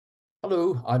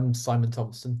Hello, I'm Simon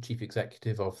Thompson, Chief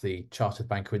Executive of the Chartered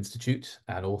Banker Institute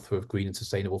and author of Green and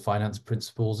Sustainable Finance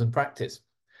Principles and Practice.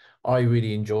 I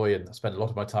really enjoy and I spend a lot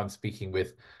of my time speaking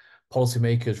with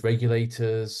policymakers,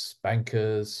 regulators,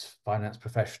 bankers, finance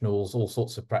professionals, all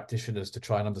sorts of practitioners to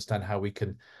try and understand how we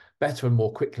can better and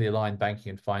more quickly align banking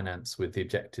and finance with the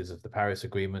objectives of the Paris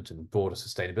Agreement and broader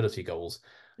sustainability goals.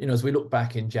 As we look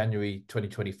back in January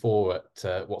 2024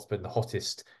 at what's been the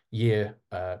hottest year,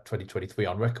 2023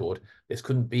 on record, this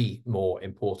couldn't be more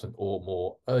important or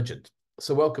more urgent.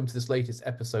 So welcome to this latest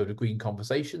episode of Green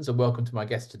Conversations, and welcome to my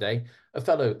guest today, a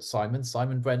fellow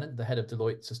Simon Brennan, the head of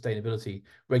Deloitte Sustainability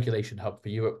Regulation Hub for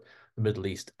Europe, the Middle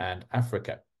East and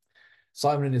Africa.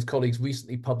 Simon and his colleagues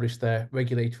recently published their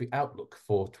regulatory outlook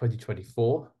for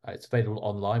 2024. It's available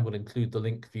online. We'll include the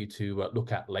link for you to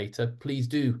look at later. Please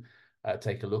do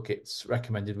take a look. It's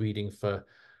recommended reading for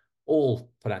all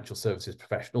financial services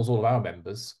professionals, all of our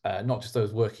members, not just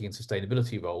those working in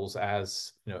sustainability roles,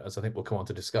 as I think we'll come on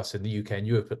to discuss in the UK and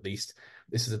Europe at least.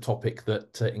 This is a topic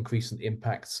that increasingly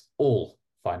impacts all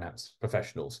finance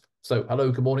professionals. So,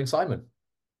 hello, good morning, Simon.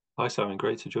 Hi, Simon.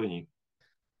 Great to join you.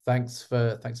 Thanks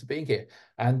for being here.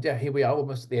 And yeah, here we are,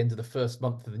 almost at the end of the first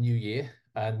month of the new year.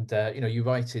 And you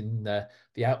write in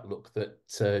the outlook that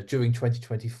during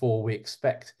 2024 we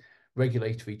expect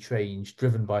regulatory change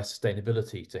driven by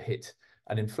sustainability to hit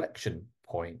an inflection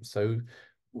point. So,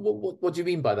 what do you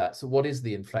mean by that? So, what is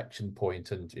the inflection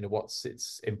point, and what's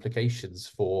its implications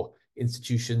for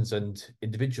institutions and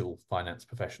individual finance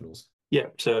professionals? Yeah,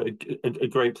 so a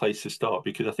great place to start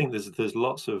because I think there's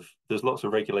lots of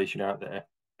regulation out there,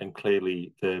 and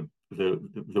clearly the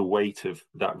weight of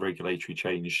that regulatory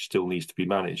change still needs to be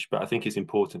managed. But I think it's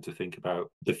important to think about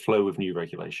the flow of new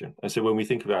regulation. And so when we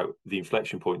think about the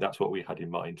inflection point, that's what we had in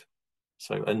mind.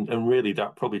 So and really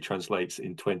that probably translates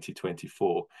in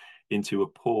 2024 into a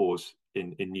pause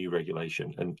in new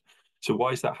regulation. And so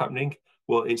why is that happening?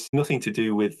 Well, it's nothing to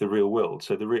do with the real world.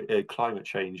 So the climate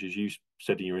change, as you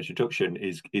said in your introduction,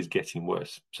 is getting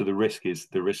worse. So the risk is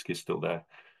still there.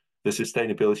 The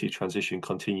sustainability transition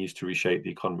continues to reshape the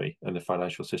economy and the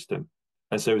financial system.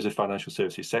 And so, as a financial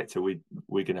services sector, we're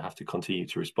going to have to continue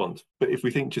to respond. But if we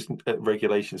think just at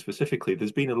regulation specifically,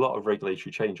 there's been a lot of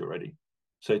regulatory change already.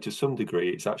 So, to some degree,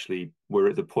 it's actually we're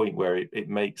at the point where it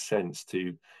makes sense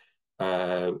to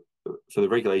uh, for the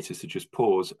regulators to just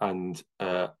pause and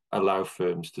allow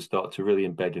firms to start to really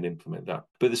embed and implement that.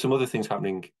 But there's some other things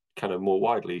happening kind of more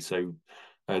widely. So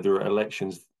there are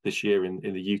elections this year in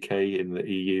the UK, in the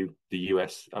EU, the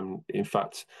US. In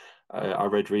fact, I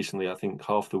read recently, I think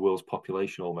half the world's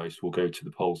population almost will go to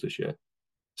the polls this year.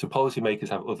 So policymakers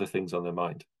have other things on their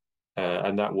mind,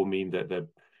 and that will mean that their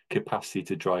capacity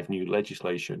to drive new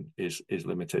legislation is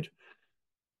limited.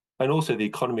 And also the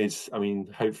economy is, I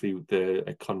mean, hopefully the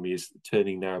economy is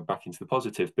turning now back into the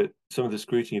positive, but some of the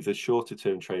scrutiny of the shorter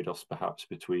term trade-offs perhaps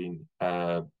between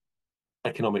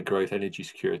economic growth, energy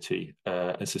security,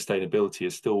 and sustainability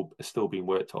is still being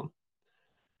worked on.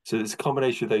 So there's a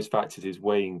combination of those factors is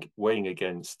weighing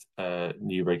against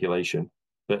new regulation.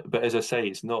 But as I say,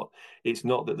 it's not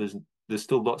that there's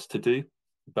still lots to do,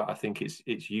 but I think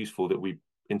it's useful that we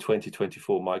in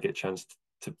 2024 might get a chance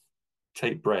to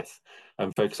take breath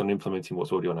and focus on implementing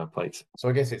what's already on our plates. So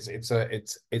I guess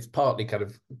it's partly kind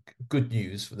of good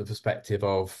news from the perspective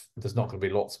of there's not going to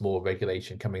be lots more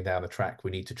regulation coming down the track.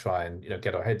 We need to try and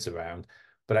get our heads around.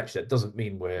 But actually, that doesn't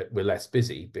mean we're less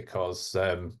busy because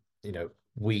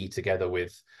we together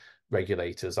with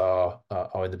regulators are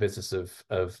in the business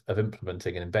of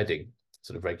implementing and embedding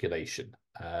sort of regulation.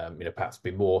 Perhaps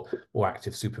be more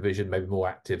active supervision, maybe more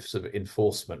active sort of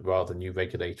enforcement rather than new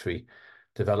regulatory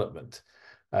development.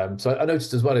 So I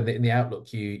noticed as well in the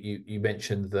outlook you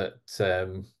mentioned that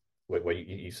where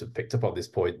you sort of picked up on this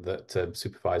point that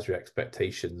supervisory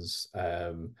expectations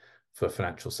for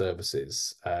financial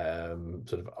services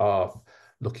sort of are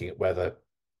looking at whether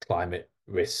climate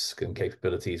risk and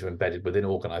capabilities are embedded within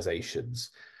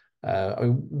organizations.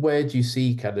 Where do you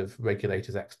see kind of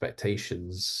regulators'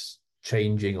 expectations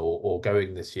changing or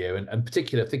going this year? And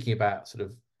particular thinking about sort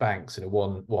of banks,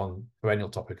 one perennial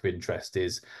topic of interest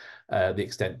is the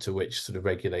extent to which sort of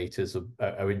regulators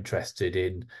are interested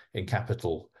in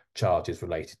capital charges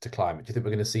related to climate. Do you think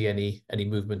we're going to see any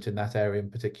movement in that area in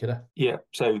particular? Yeah,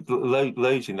 so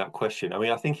loads in that question. I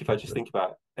mean, I think if I just think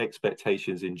about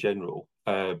expectations in general,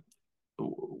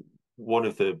 one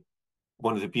of the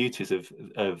one of the beauties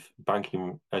of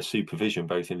banking supervision,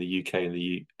 both in the UK and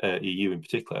the EU in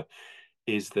particular,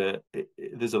 is that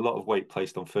there's a lot of weight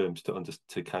placed on firms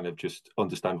to kind of just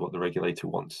understand what the regulator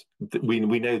wants. We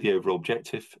know the overall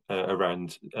objective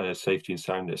around safety and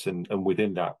soundness, and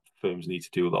within that, firms need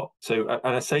to do a lot. So,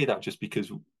 and I say that just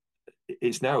because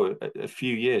it's now a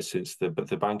few years since the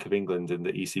Bank of England and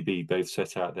the ECB both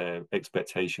set out their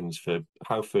expectations for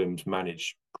how firms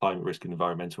manage climate risk and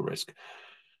environmental risk.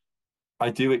 I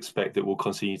do expect that we'll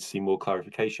continue to see more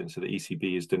clarification. So the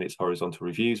ECB has done its horizontal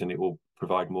reviews, and it will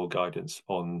provide more guidance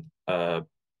on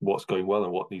what's going well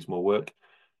and what needs more work.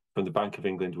 From the Bank of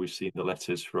England, we've seen the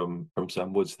letters from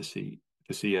Sam Woods, the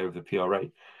CEO of the PRA.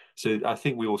 So I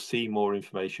think we will see more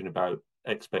information about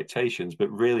expectations, but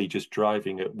really just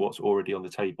driving at what's already on the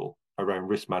table around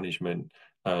risk management,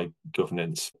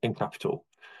 governance, and capital.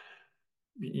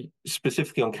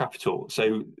 Specifically on capital.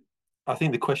 So I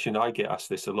think the question I get asked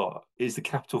this a lot is the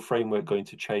capital framework going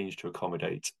to change to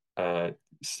accommodate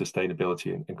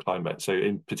sustainability and climate? So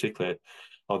in particular,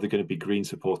 are there going to be green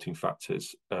supporting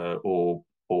factors or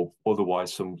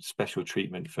otherwise some special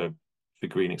treatment for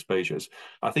green exposures?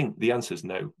 I think the answer is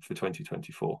no for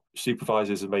 2024.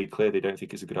 Supervisors have made clear they don't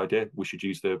think it's a good idea. We should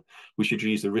use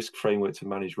the risk framework to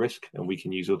manage risk, and we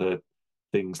can use other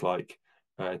things like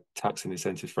tax and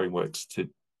incentive frameworks to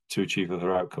achieve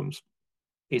other outcomes.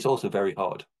 It's also very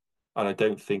hard, and I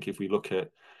don't think if we look at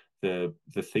the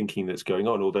thinking that's going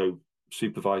on, although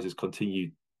supervisors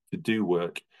continue to do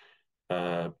work,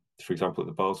 for example, at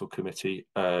the Basel Committee,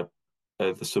 the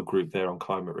subgroup there on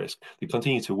climate risk, they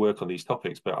continue to work on these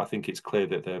topics. But I think it's clear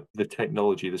that the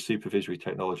technology, the supervisory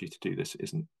technology to do this,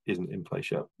 isn't in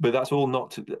place yet. But that's all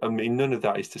not to. I mean, none of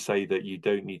that is to say that you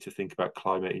don't need to think about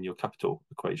climate in your capital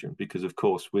equation, because of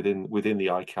course within the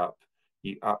ICAP,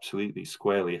 you absolutely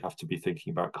squarely have to be thinking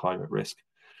about climate risk.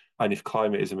 And if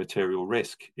climate is a material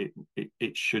risk,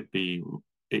 it should be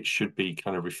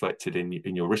kind of reflected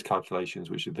in your risk calculations,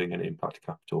 which are then going to impact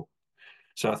capital.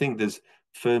 So I think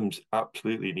firms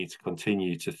absolutely need to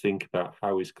continue to think about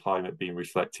how is climate being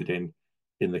reflected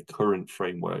in the current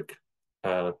framework.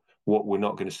 What we're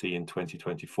not going to see in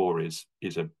 2024 is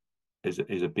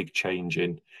a big change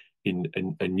in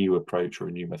a new approach or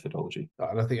a new methodology.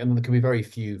 And I think, and there can be very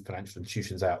few financial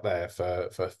institutions out there for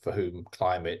whom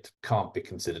climate can't be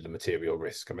considered a material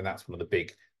risk. I mean, that's one of the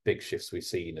big shifts we've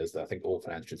seen, is that I think all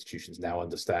financial institutions now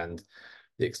understand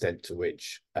the extent to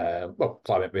which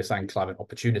climate risk and climate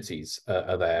opportunities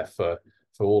are there for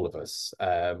all of us.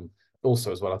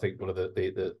 Also, as well, I think one of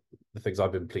the things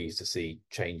I've been pleased to see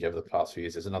change over the past few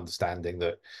years is an understanding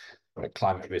that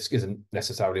climate risk isn't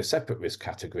necessarily a separate risk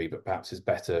category, but perhaps is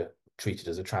better treated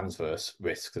as a transverse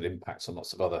risk that impacts on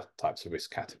lots of other types of risk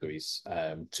categories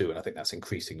too. And I think that's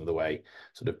increasingly the way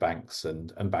sort of banks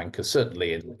and bankers,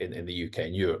 certainly in the UK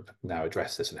and Europe, now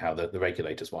address this, and how the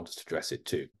regulators want us to address it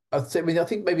too. I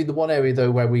think maybe the one area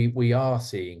though where we are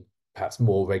seeing perhaps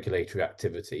more regulatory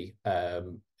activity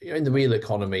in the real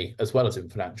economy as well as in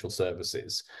financial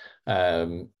services,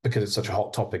 because it's such a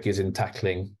hot topic, is in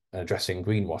tackling and addressing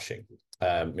greenwashing,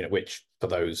 which for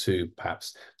those who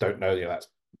perhaps don't know, that's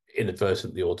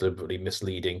inadvertently or deliberately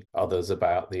misleading others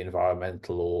about the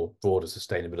environmental or broader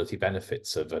sustainability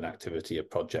benefits of an activity, a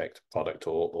project, product,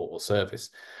 or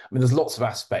service. I mean, there's lots of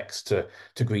aspects to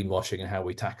greenwashing and how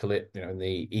we tackle it. In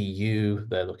the EU,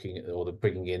 they're looking at, or they're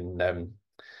bringing in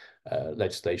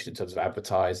legislation in terms of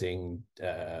advertising,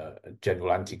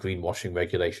 general anti-greenwashing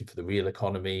regulation for the real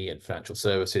economy and financial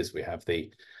services. We have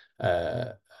the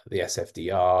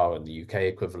SFDR and the UK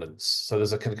equivalents. So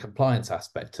there's a kind of compliance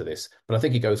aspect to this, but I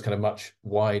think it goes kind of much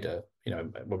wider,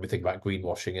 when we think about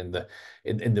greenwashing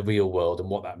in the real world and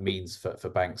what that means for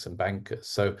banks and bankers.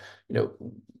 So,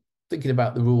 thinking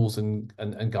about the rules and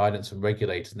guidance and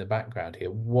regulators in the background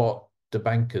here, what do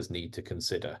bankers need to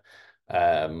consider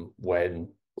when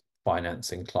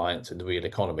financing clients in the real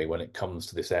economy when it comes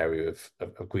to this area of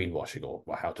greenwashing, or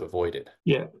how to avoid it?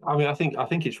 Yeah, I mean, I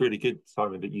think it's really good,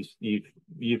 Simon, that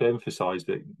you've emphasised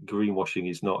that greenwashing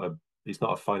is not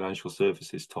a financial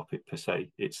services topic per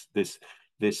se. It's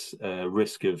this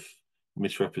risk of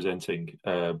misrepresenting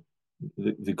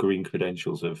the green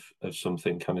credentials of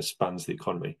something kind of spans the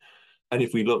economy. And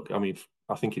if we look, I mean,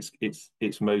 I think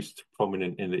it's most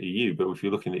prominent in the EU. But if you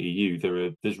look in the EU,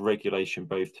 there's regulation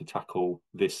both to tackle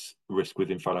this risk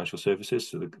within financial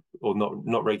services, or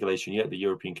not regulation yet. The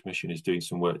European Commission is doing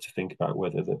some work to think about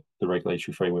whether the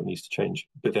regulatory framework needs to change.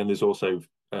 But then there's also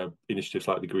initiatives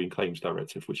like the Green Claims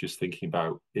Directive, which is thinking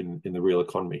about in the real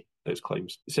economy those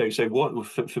claims. So what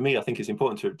for me, I think it's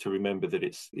important to remember that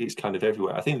it's kind of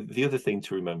everywhere. I think the other thing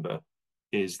to remember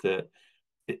is that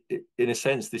in a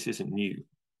sense, this isn't new.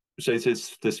 So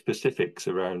there's the specifics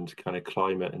around kind of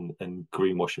climate and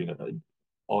greenwashing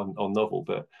on novel,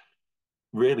 but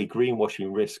really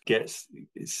greenwashing risk it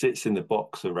sits in the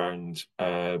box around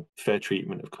fair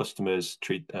treatment of customers,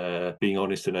 being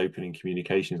honest and open in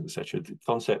communications, etc.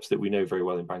 Concepts that we know very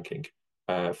well in banking.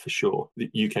 For sure, the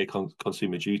UK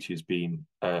consumer duty has been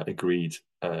agreed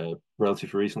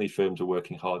relatively recently. Firms are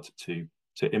working hard to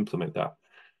implement that.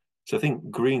 So I think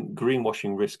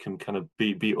greenwashing risk can kind of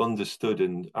be understood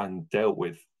and dealt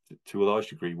with to a large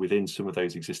degree within some of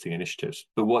those existing initiatives.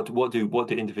 But what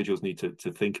do individuals need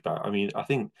to think about? I mean, I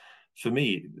think for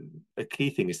me, a key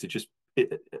thing is to just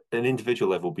at an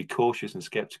individual level be cautious and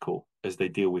skeptical as they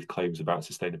deal with claims about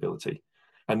sustainability.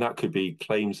 And that could be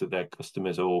claims that their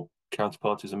customers or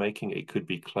counterparties are making. It could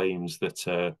be claims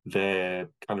that they're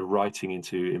kind of writing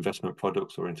into investment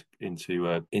products or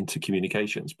into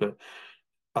communications. But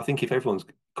I think if everyone's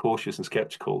cautious and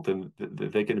skeptical, then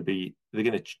they're going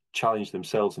to challenge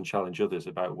themselves and challenge others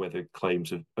about whether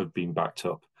claims have been backed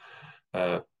up.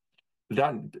 Uh,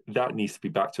 that needs to be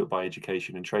backed up by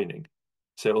education and training.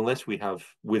 So unless we have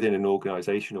within an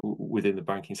organisation or within the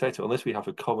banking sector, unless we have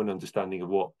a common understanding of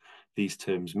what these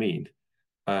terms mean,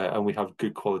 and we have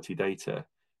good quality data,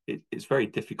 it's very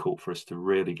difficult for us to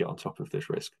really get on top of this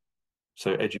risk.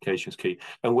 So education is key.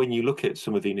 And when you look at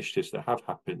some of the initiatives that have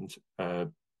happened,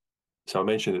 so I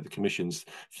mentioned that the Commission's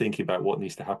thinking about what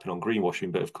needs to happen on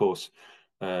greenwashing, but of course,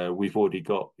 we've already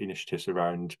got initiatives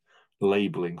around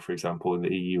labelling, for example, in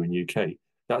the EU and UK.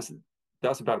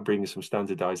 That's about bringing some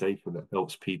standardisation that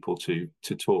helps people to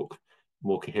talk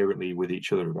more coherently with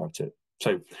each other about it.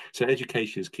 So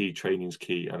education is key, training is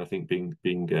key, and I think being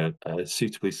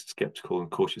suitably skeptical and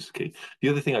cautious is key. The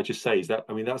other thing I just say is that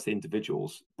that's the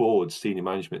individuals, boards, senior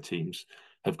management teams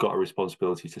have got a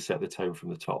responsibility to set the tone from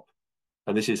the top.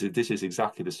 And this is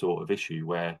exactly the sort of issue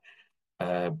where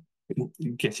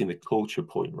getting the culture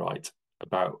point right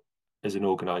about as an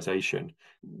organisation,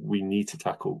 we need to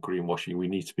tackle greenwashing. We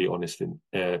need to be honest and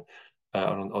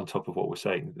on top of what we're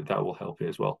saying. That will help it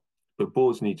as well. But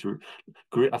boards need to.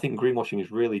 I think greenwashing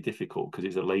is really difficult because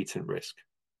it's a latent risk.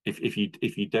 If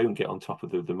you don't get on top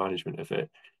of the management of it,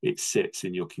 it sits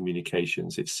in your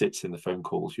communications. It sits in the phone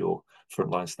calls your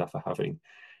frontline staff are having.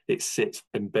 It sits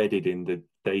embedded in the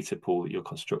data pool that you're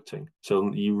constructing.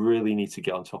 So you really need to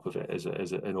get on top of it as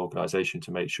an organisation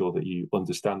to make sure that you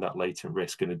understand that latent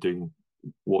risk and are doing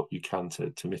what you can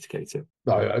to mitigate it.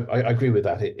 No, I agree with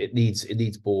that. It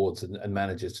needs boards and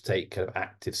managers to take kind of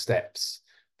active steps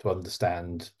to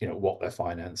understand, what they're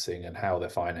financing and how they're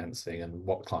financing and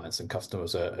what clients and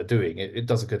customers are doing. It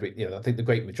does a good, I think the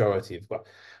great majority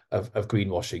of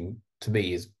greenwashing to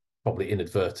me is probably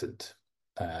inadvertent.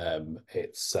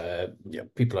 It's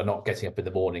people are not getting up in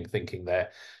the morning thinking they're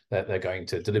going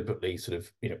to deliberately sort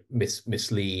of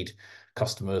mislead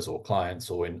customers or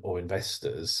clients or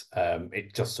investors.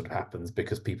 It just sort of happens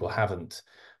because people haven't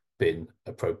been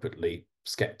appropriately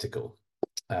skeptical.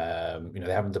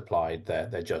 They haven't applied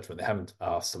their judgment. They haven't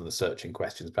asked some of the searching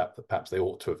questions perhaps they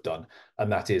ought to have done.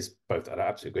 And that is both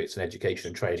absolutely agree. It's an education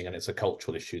and training, and it's a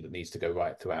cultural issue that needs to go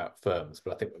right throughout firms.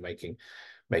 But I think we're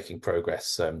making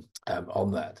progress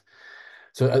on that.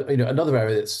 So another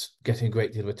area that's getting a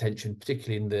great deal of attention,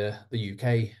 particularly in the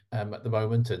UK at the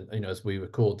moment, and as we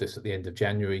record this at the end of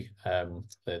January,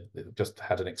 they've just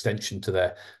had an extension to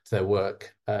their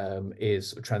work,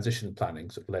 is transition planning,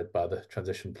 sort of led by the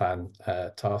Transition Plan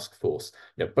Task Force.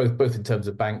 Both in terms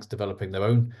of banks developing their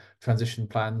own transition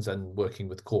plans and working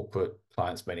with corporate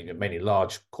clients, many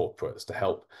large corporates, to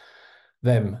help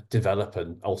them develop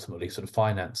and ultimately sort of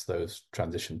finance those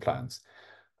transition plans.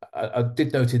 I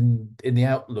did note in the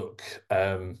outlook,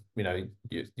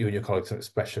 you and your colleagues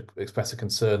express a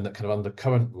concern that kind of under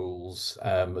current rules,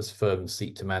 as firms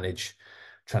seek to manage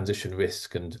transition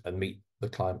risk and meet the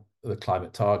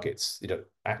climate targets,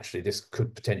 actually this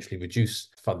could potentially reduce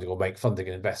funding or make funding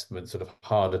and investment sort of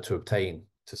harder to obtain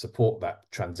to support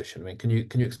that transition. I mean, can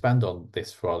you expand on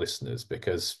this for our listeners,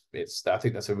 because I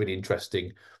think that's a really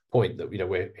interesting point that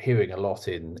we're hearing a lot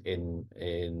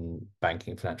in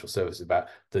banking financial services about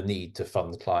the need to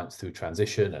fund clients through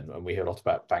transition, and we hear a lot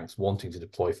about banks wanting to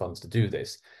deploy funds to do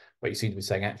this, but you seem to be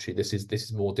saying actually this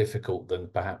is more difficult than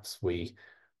perhaps we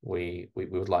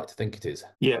would like to think it is.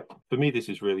 Yeah, for me this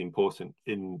is really important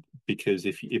because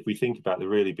if we think about the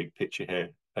really big picture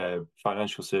here,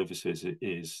 financial services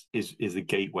is the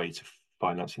gateway to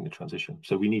financing the transition.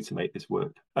 So we need to make this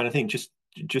work. And I think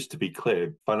just to be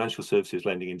clear, financial services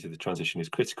lending into the transition is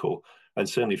critical. And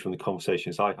certainly from the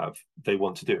conversations I have, they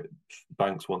want to do it.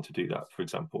 Banks want to do that, for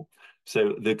example.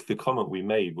 So the comment we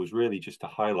made was really just to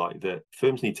highlight that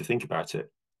firms need to think about it.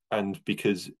 And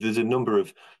because there's a number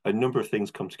of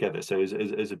things come together. So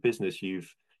as a business,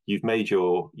 you've made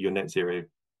your net zero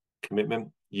commitment.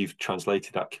 you've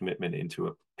translated that commitment into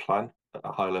a plan,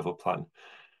 a high level plan.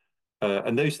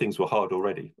 And those things were hard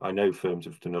already. I know firms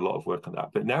have done a lot of work on that,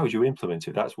 but now as you implement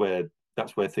it, that's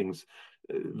where things,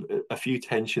 a few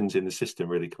tensions in the system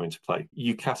really come into play.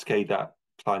 You cascade that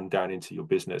plan down into your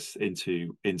business,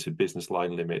 into business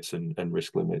line limits and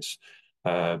risk limits.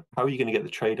 How are you going to get the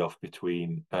trade-off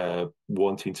between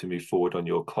wanting to move forward on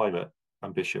your climate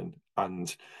ambition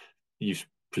and you've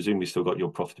presumably still got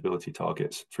your profitability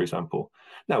targets, for example?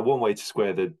 Now, one way to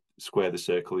square the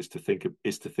circle is to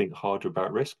think harder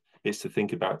about risk. It's to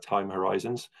think about time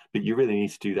horizons, but you really need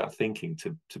to do that thinking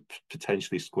to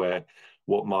potentially square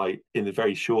what might, in the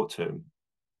very short term,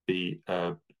 be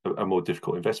a more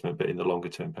difficult investment, but in the longer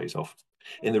term pays off.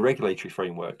 In the regulatory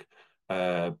framework,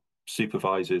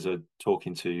 supervisors are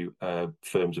talking to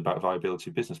firms about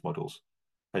viability of business models,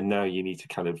 and now you need to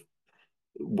kind of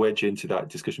wedge into that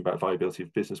discussion about viability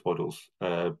of business models,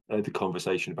 the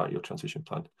conversation about your transition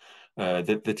plan.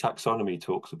 The taxonomy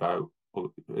talks about, or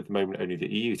at the moment only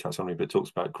the EU taxonomy, but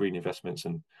talks about green investments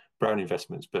and brown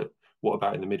investments. But what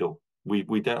about in the middle?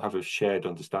 We don't have a shared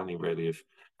understanding really of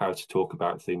how to talk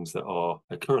about things that are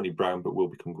currently brown but will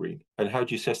become green. And how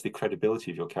do you assess the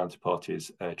credibility of your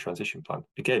counterparty's transition plan?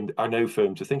 Again, I know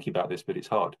firms are thinking about this, but it's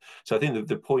hard. So I think that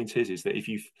the point is that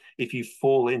if you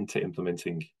fall into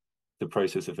implementing the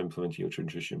process of implementing your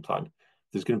transition plan,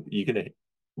 you're going to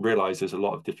realize there's a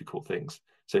lot of difficult things.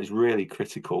 So it's really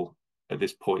critical at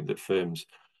this point that firms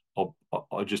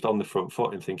are just on the front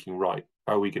foot and thinking, right,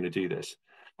 how are we going to do this?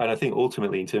 And I think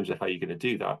ultimately, in terms of how you're going to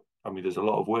do that, I mean, there's a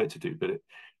lot of work to do, but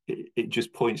it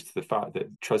just points to the fact that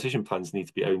transition plans need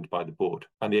to be owned by the board,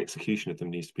 and the execution of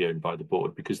them needs to be owned by the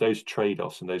board, because those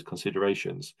trade-offs and those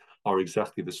considerations are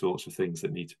exactly the sorts of things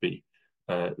that need to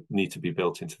be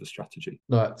built into the strategy.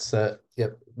 No, that's yeah,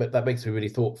 but that makes me really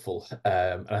thoughtful,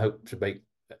 and I hope to make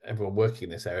everyone working in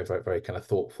this area very, very kind of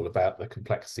thoughtful about the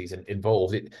complexities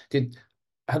involved.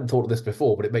 I hadn't thought of this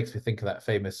before, but it makes me think of that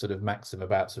famous sort of maxim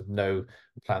about sort of no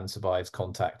plan survives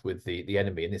contact with the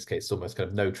enemy. In this case, it's almost kind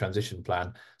of no transition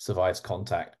plan survives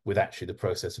contact with actually the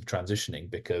process of transitioning,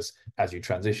 because as you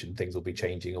transition, things will be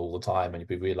changing all the time, and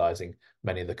you'll be realizing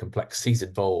many of the complexities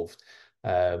involved.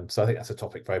 So I think that's a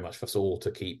topic very much for us all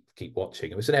to keep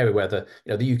watching. And it's an area where the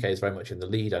UK is very much in the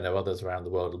lead. I know others around the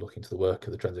world are looking to the work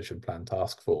of the Transition Plan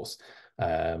Task Force,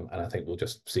 and I think we'll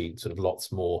just see sort of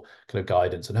lots more kind of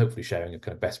guidance and hopefully sharing of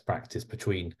kind of best practice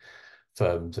between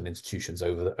firms and institutions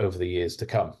over the years to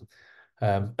come.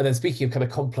 And then speaking of kind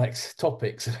of complex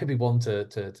topics, maybe one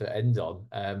to end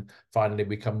on. Finally,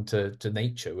 we come to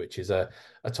nature, which is a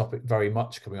topic very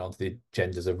much coming onto the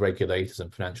agendas of regulators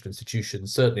and financial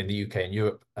institutions, certainly in the UK and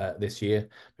Europe this year.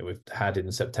 And we've had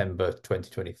in September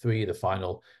 2023 the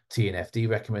final TNFD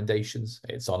recommendations.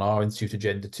 It's on our institute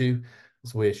agenda too,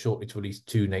 as we're shortly to release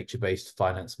 2 nature-based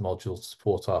finance modules to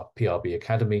support our PRB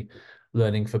Academy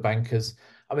learning for bankers.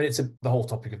 I mean, the whole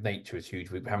topic of nature is huge.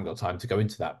 We haven't got time to go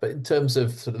into that. But in terms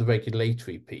of sort of the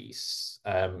regulatory piece,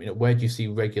 where do you see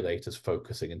regulators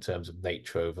focusing in terms of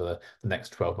nature over the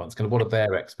next 12 months? Kind of what are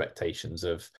their expectations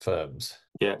of firms?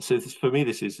 Yeah, so for me,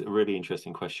 this is a really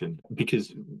interesting question,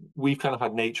 because we've kind of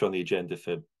had nature on the agenda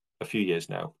for a few years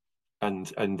now,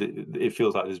 and it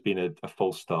feels like there's been a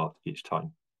false start each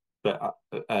time. But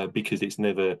because it's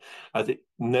never, I think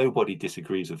nobody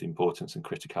disagrees with the importance and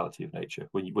criticality of nature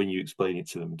when you explain it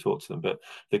to them and talk to them. But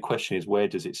the question is, where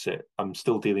does it sit? I'm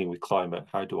still dealing with climate.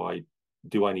 How do I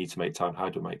need to make time? How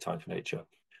do I make time for nature?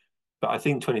 But I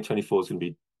think 2024 is going to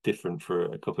be different for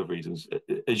a couple of reasons.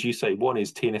 As you say, one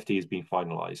is TNFD has been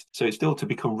finalised, so it's still to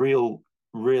become real,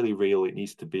 really real. It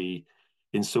needs to be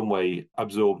in some way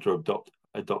absorbed or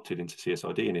adopted into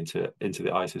CSRD and into the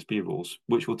ISSB rules,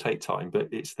 which will take time, but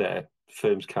it's there.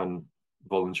 Firms can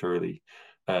voluntarily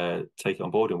take it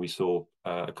on board, and we saw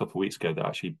a couple of weeks ago that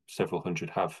actually several hundred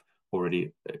have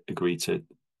already agreed to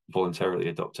voluntarily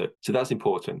adopt it. So that's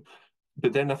important.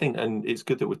 But then I think, and it's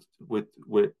good that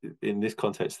we're in this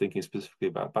context thinking specifically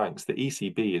about banks, the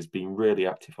ECB has been really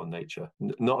active on nature.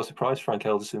 Not a surprise, Frank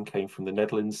Elderson came from the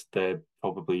Netherlands. They're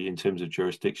probably, in terms of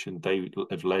jurisdiction, they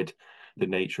have led the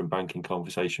nature and banking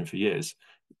conversation for years.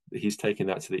 He's taken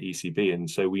that to the ECB. And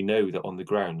so we know that on the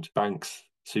ground, banks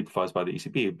supervised by the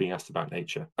ECB are being asked about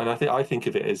nature. And I think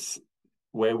of it as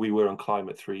where we were on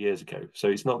climate 3 years ago. So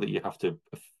it's not that you have to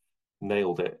have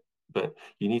nailed it, but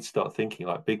you need to start thinking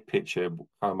like big picture,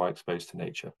 how am I exposed to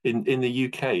nature? In the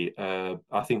UK,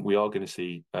 I think we are going to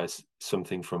see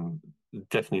something from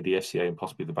definitely the FCA and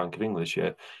possibly the Bank of England this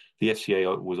year. The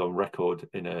FCA was on record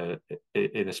in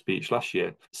a speech last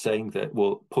year saying that,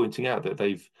 well, pointing out that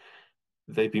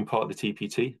they've been part of the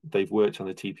TPT. They've worked on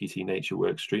the TPT nature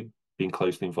work stream, been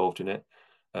closely involved in it.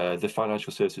 The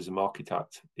Financial Services and Market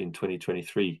Act in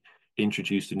 2023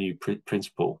 introduced a new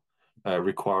principle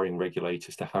requiring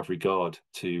regulators to have regard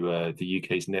to the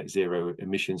UK's net zero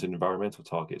emissions and environmental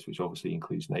targets, which obviously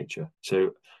includes nature.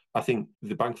 So I think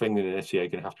the Bank of England and FCA are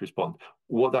going to have to respond.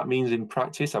 What that means in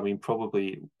practice, I mean,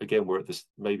 probably, again, we're at this,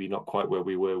 maybe not quite where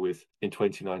we were with in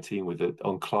 2019 with it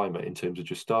on climate in terms of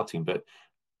just starting, but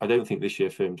I don't think this year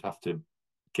firms have to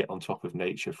get on top of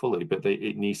nature fully, but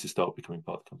it needs to start becoming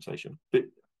part of the conversation. But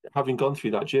having gone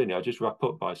through that journey, I just wrap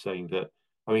up by saying that,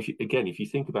 I mean, if you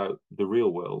think about the real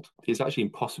world, it's actually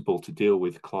impossible to deal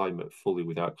with climate fully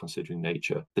without considering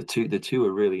nature. The two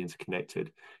are really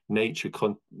interconnected. Nature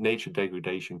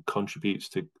degradation contributes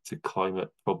to climate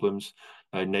problems.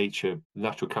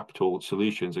 Natural capital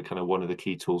solutions are kind of one of the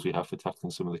key tools we have for tackling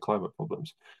some of the climate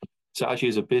problems. So actually,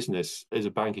 as a business, as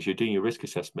a bank, as you're doing your risk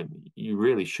assessment, you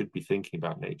really should be thinking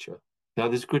about nature. Now,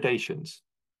 there's gradations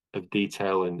of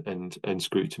detail and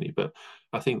scrutiny, but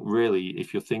I think really,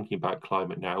 if you're thinking about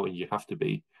climate now, and you have to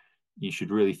be, you should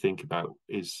really think about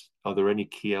are there any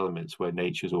key elements where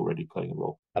nature's already playing a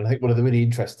role? And I think one of the really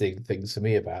interesting things for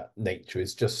me about nature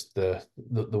is just the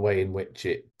way in which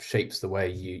it shapes the way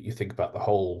you think about the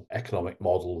whole economic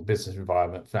model, business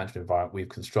environment, financial environment we've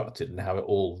constructed, and how it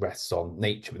all rests on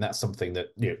nature. And that's something that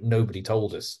nobody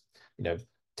told us,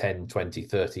 10, 20,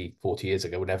 30, 40 years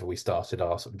ago, whenever we started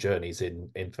our sort of journeys in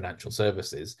financial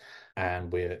services.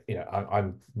 And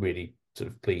I'm really sort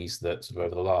of pleased that sort of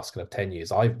over the last kind of 10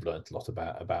 years, I've learned a lot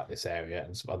about this area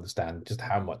and sort of understand just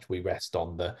how much we rest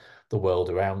on the world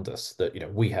around us, that,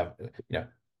 we have,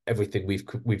 everything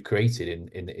we've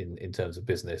created in terms of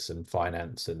business and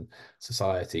finance and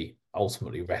society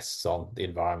ultimately rests on the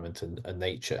environment and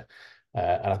nature.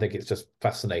 And I think it's just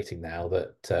fascinating now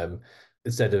that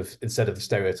instead of the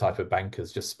stereotype of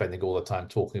bankers just spending all the time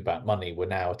talking about money, we're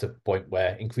now at a point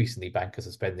where increasingly bankers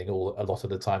are spending a lot of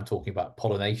the time talking about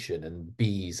pollination and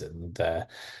bees and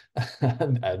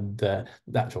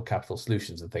natural capital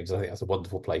solutions and things. I think that's a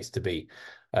wonderful place to be.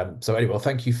 So anyway, well,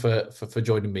 thank you for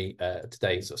joining me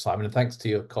today, Simon, and thanks to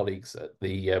your colleagues at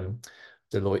the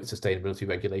Deloitte Sustainability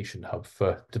Regulation Hub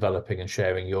for developing and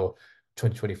sharing your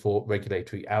 2024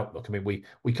 regulatory outlook. I mean,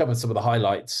 we covered some of the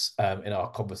highlights in our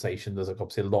conversation. There's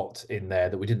obviously a lot in there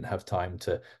that we didn't have time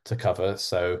to cover.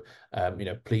 So,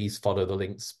 please follow the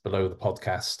links below the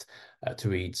podcast to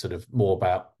read sort of more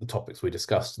about the topics we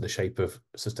discussed and the shape of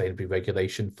sustainability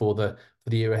regulation for the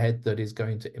year ahead that is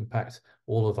going to impact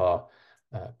all of our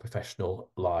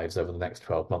professional lives over the next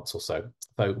 12 months or so.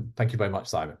 So, thank you very much,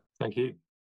 Simon. Thank you.